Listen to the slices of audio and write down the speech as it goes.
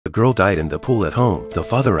girl died in the pool at home. The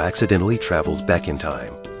father accidentally travels back in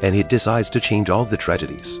time, and he decides to change all the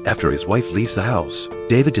tragedies. After his wife leaves the house,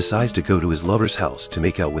 David decides to go to his lover's house to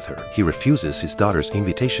make out with her. He refuses his daughter's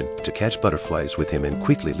invitation to catch butterflies with him and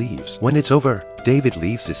quickly leaves. When it's over, David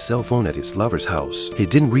leaves his cell phone at his lover's house. He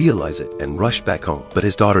didn't realize it and rushed back home, but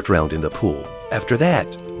his daughter drowned in the pool. After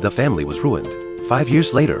that, the family was ruined. 5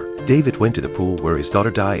 years later, David went to the pool where his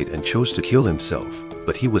daughter died and chose to kill himself,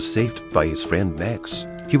 but he was saved by his friend Max.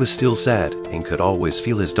 He was still sad and could always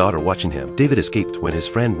feel his daughter watching him. David escaped when his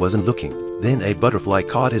friend wasn't looking. Then a butterfly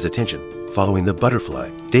caught his attention. Following the butterfly,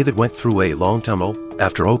 David went through a long tunnel.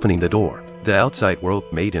 After opening the door, the outside world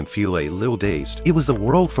made him feel a little dazed. It was the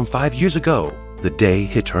world from 5 years ago. The day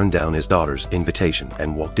he turned down his daughter's invitation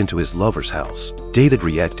and walked into his lover's house, David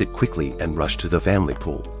reacted quickly and rushed to the family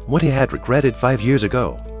pool. What he had regretted 5 years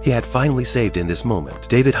ago, he had finally saved in this moment.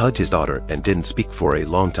 David hugged his daughter and didn't speak for a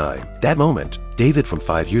long time. That moment, David from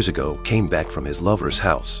 5 years ago came back from his lover's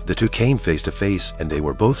house. The two came face to face and they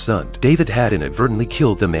were both stunned. David had inadvertently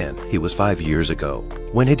killed the man he was 5 years ago.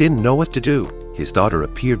 When he didn't know what to do, his daughter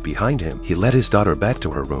appeared behind him. He led his daughter back to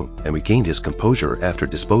her room and regained his composure after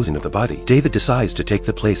disposing of the body. David decides to take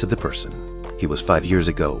the place of the person he was 5 years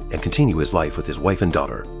ago and continue his life with his wife and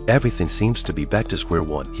daughter. Everything seems to be back to square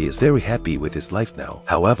one. He is very happy with his life now.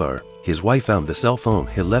 However, his wife found the cell phone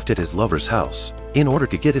he left at his lover's house. In order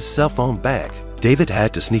to get his cell phone back, David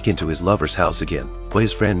had to sneak into his lover's house again, but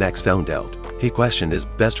his friend Max found out. He questioned his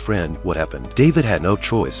best friend what happened. David had no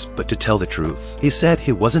choice but to tell the truth. He said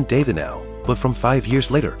he wasn't David now, but from 5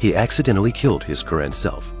 years later, he accidentally killed his current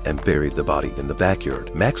self and buried the body in the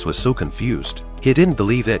backyard. Max was so confused. He didn't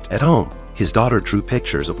believe it. At home, his daughter drew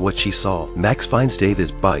pictures of what she saw. Max finds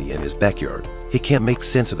David's body in his backyard. He can't make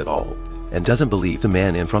sense of it all and doesn't believe the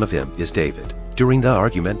man in front of him is David. During the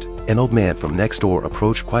argument, an old man from next door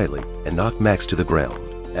approached quietly and knocked Max to the ground.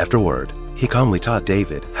 Afterward, he calmly taught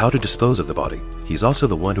David how to dispose of the body. He's also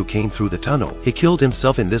the one who came through the tunnel. He killed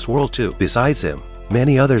himself in this world too. Besides him,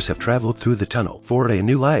 many others have traveled through the tunnel for a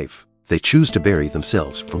new life. They choose to bury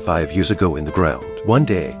themselves from 5 years ago in the ground. One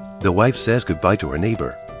day, the wife says goodbye to her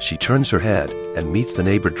neighbor. She turns her head and meets the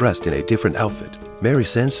neighbor dressed in a different outfit. Mary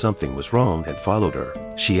sensed something was wrong and followed her.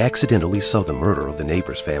 She accidentally saw the murder of the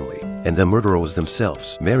neighbor's family, and the murderer was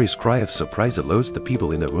themselves. Mary's cry of surprise alerts the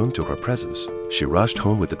people in the room to her presence. She rushed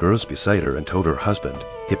home with the girls beside her and told her husband.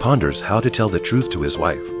 He ponders how to tell the truth to his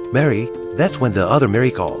wife. Mary, that's when the other Mary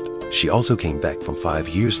called. She also came back from 5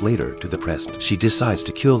 years later to the present. She decides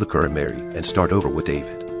to kill the current Mary and start over with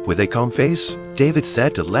David. With a calm face, David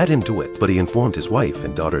said to let him do it, but he informed his wife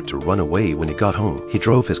and daughter to run away when he got home. He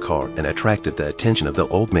drove his car and attracted the attention of the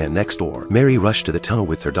old man next door. Mary rushed to the tunnel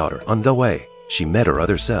with her daughter. On the way, she met her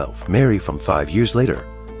other self. Mary from 5 years later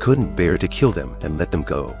couldn't bear to kill them and let them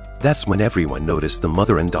go. That's when everyone noticed the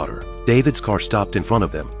mother and daughter. David's car stopped in front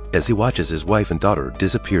of them as he watches his wife and daughter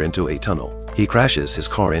disappear into a tunnel. He crashes his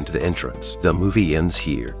car into the entrance. The movie ends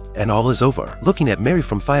here, and all is over. Looking at Mary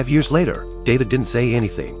from 5 years later, David didn't say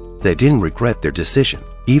anything. They didn't regret their decision.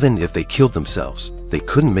 Even if they killed themselves, they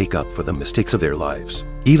couldn't make up for the mistakes of their lives.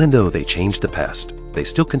 Even though they changed the past, they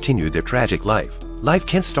still continued their tragic life. Life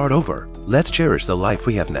can't start over. Let's cherish the life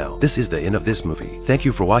we have now. This is the end of this movie. Thank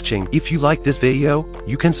you for watching. If you like this video,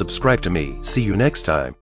 you can subscribe to me. See you next time.